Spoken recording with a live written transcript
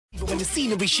when the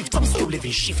scenery shifts, I'm still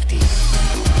living shifty. If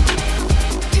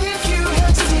you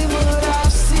had seen what I've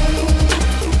seen,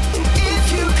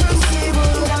 if you could see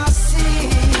what I see,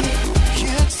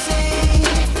 you'd see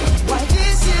why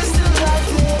this is the life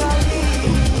that I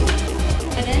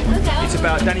lead. It's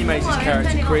about Danny Mays'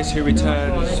 character Chris, who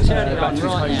returns back to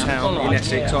his hometown in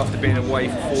Essex after being away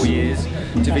for 4 years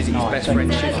to visit his best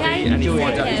friend Shifty, and he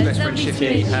finds out his best friend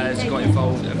Shifty has got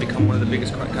involved and become one of the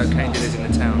biggest crack cocaine dealers in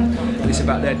the town. And it's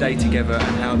about their day together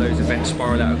and how those events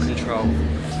spiral out of control.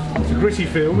 It's a gritty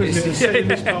film, isn't it? Set in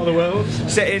this part of the world.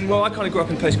 Set in, well, I kind of grew up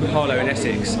in a place called Harlow in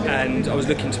Essex, and I was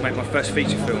looking to make my first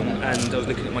feature film, and I was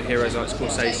looking at my heroes like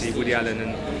Scorsese, Woody Allen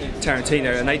and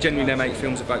Tarantino, and they generally make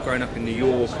films about growing up in New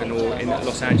York and or in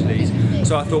Los Angeles.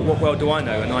 So I thought, what world do I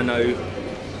know? And I know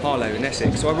Harlow in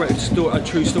Essex. So I wrote a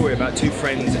true story about two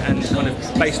friends, and kind of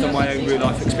based on my own real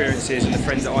life experiences and the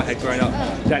friends that I had growing up.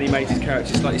 Danny Mays'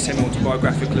 character is slightly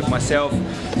semi-autobiographical of myself.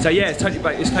 So yeah, it's totally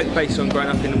based on growing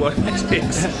up in the world of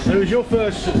Essex. It was your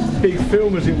first big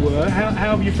film, as it were. How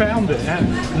have you found it?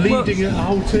 Leading a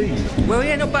whole team? Well,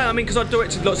 yeah, not bad. I mean, because I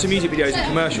directed lots of music videos and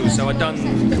commercials, so I'd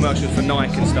done commercials for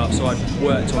Nike and stuff, so I'd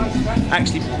worked on,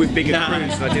 actually with bigger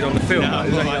crews than I did on the film.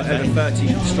 It was only like a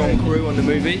 30-strong crew on the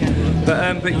movie.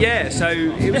 But yeah, so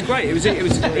it was great. It was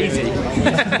easy.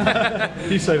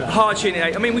 You say that. Hard shooting.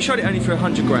 I mean, we shot it only for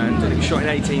 100 grand, and it was shot in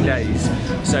 18 days.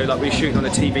 So like we were shooting on a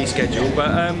TV schedule.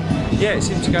 But yeah, it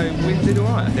seemed to go. We did all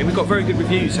right. I think we got very good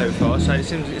reviews so far. So it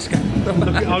seems it's going.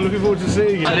 I'm looking forward to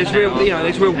seeing it. And there's real,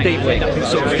 there's real deep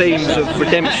sort of themes of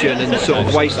redemption and sort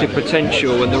of wasted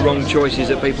potential and the wrong choices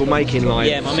that people make in life.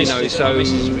 So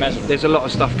there's a lot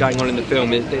of stuff going on in the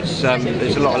film. There's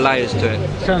a lot of layers to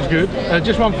it. Sounds good.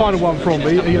 Just one final one from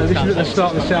me. This is at the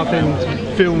start of the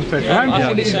Southend Film Festival. How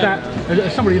important is that,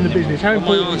 as somebody in the business, how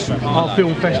important are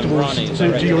film festivals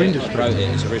to your industry?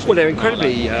 Well, they're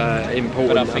incredibly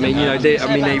important. I mean,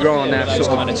 Eran, our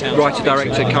sort of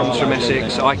writer-director, comes from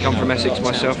Essex. I come from Essex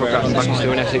myself. I've got some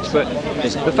still in Essex. But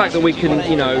the fact that we can,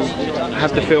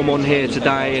 have the film on here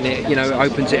today, and it,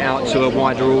 opens it out to a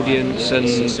wider audience, and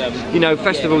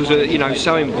festivals are,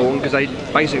 so important because they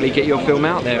basically get your film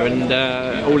out there, and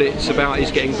all it's about is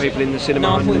getting people in the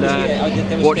cinema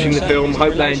and watching the film,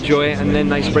 hope they enjoy it, and then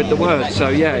they spread the word. So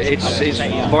yeah, it's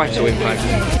vital, in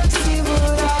fact.